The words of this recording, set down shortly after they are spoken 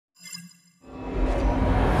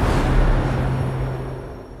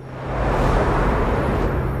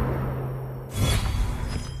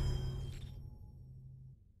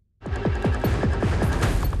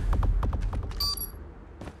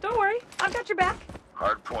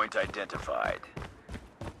Hardpoint identified.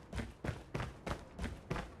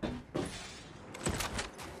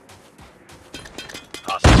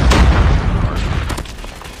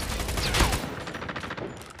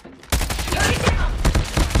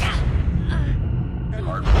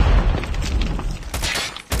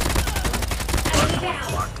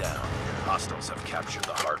 Hostiles have captured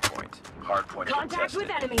the hardpoint. Hardpoint Contact contested. with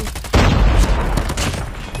enemy.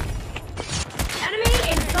 Enemy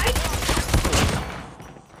in sight.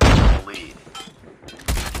 Lead.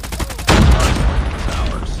 Hardpoint is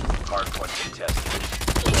ours. Hardpoint contested.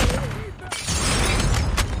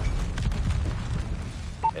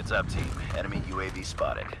 Heads up, team. Enemy UAV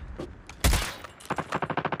spotted.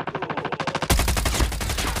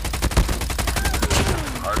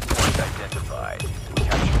 Hardpoint identified.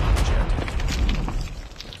 Capture the objective.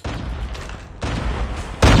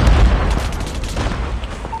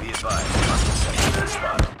 Be advised, hostile sector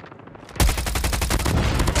spotted.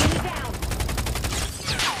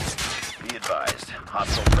 Be advised,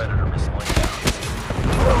 hostile predator missile inbound.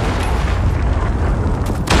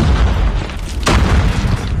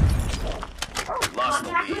 Lost the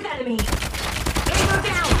Contact with lead. enemy. Tango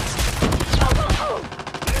down.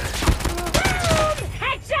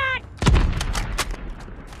 Headshot.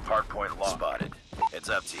 Hardpoint lost. Spotted. Heads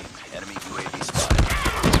up, team. Enemy UAV spotted.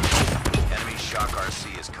 Enemy shock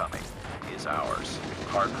RC is coming. He is ours.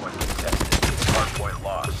 Hardpoint contested. Hardpoint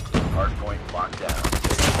lost. Hardpoint locked down.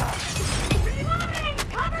 Reloading!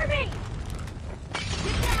 Cover me!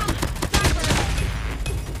 Get down!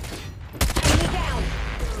 Enemy down!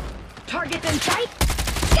 Targets in sight!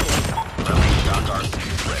 Friendly shock RC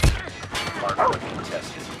is ready. Hardpoint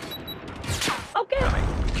contested. Okay. Coming.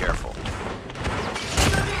 Be careful.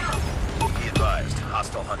 Be advised.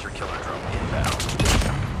 Hostile hunter-killer drone inbound.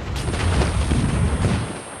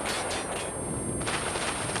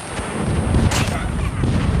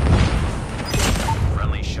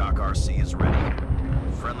 Friendly shock RC is ready.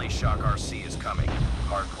 Friendly shock RC is coming.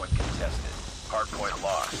 Hardpoint contested. Hardpoint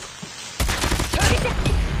lost. Target down!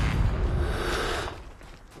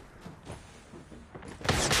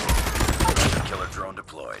 Killer drone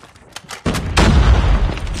deployed.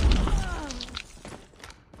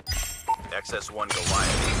 XS-1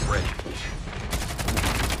 Goliath is ready.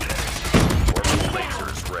 Orbital laser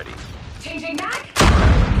is ready. Changing back!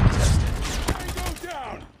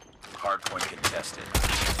 Hardpoint contested.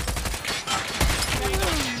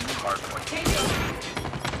 Hardpoint contested.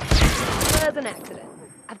 It was an accident.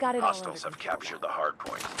 I've got it all Hostiles under have control captured now. the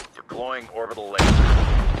hardpoint. Deploying orbital laser.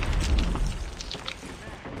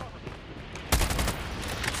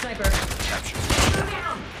 Sniper. Captured. Go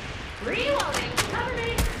down! Reloading! Cover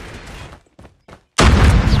me!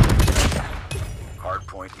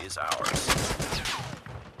 Hardpoint is ours.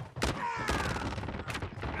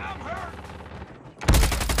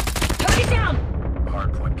 Target down!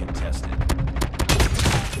 Hardpoint contested.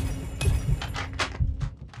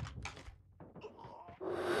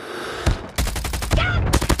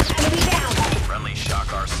 Enemy down! Friendly shock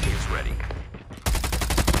RC is ready.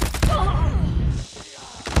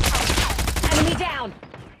 Enemy down!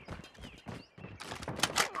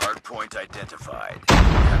 Hardpoint identified.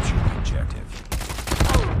 Capture the objective.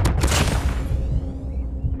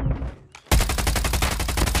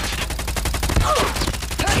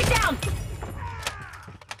 Target down!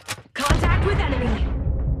 Contact with enemy!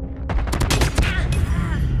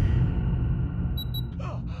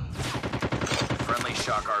 Friendly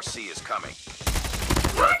shock RC is coming.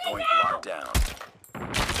 Hardpoint locked down.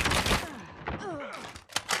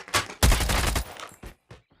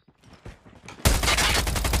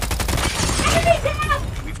 Enemy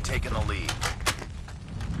down! We've taken the lead.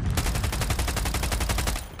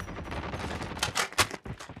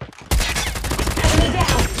 Enemy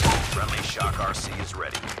down! Friendly shock RC is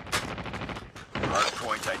ready.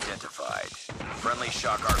 Hardpoint identified. Friendly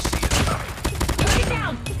shock RC is coming. Target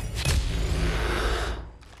down!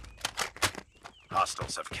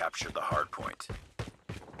 Hostiles have captured the hardpoint.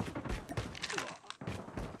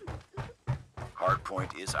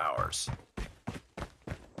 Hardpoint is ours.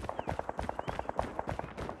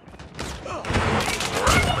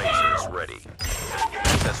 Orbital laser is ready.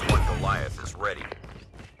 SS-1 Goliath is ready.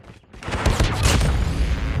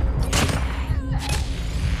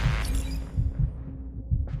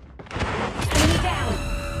 Enemy down!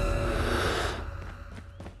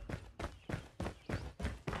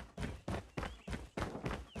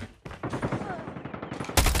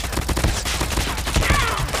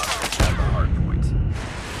 Hostiles have the hardpoint.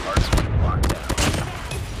 Hardpoint locked down.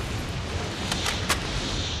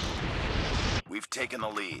 We've taken the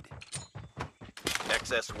lead.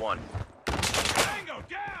 XS-1. Tango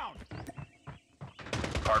down!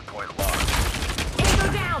 Hardpoint lost.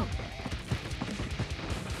 Tango down!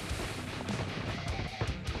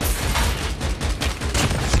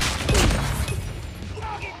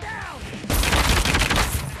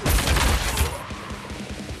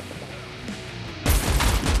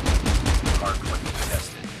 Hardpoint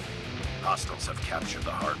contested. Hostiles have captured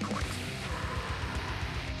the hardpoint.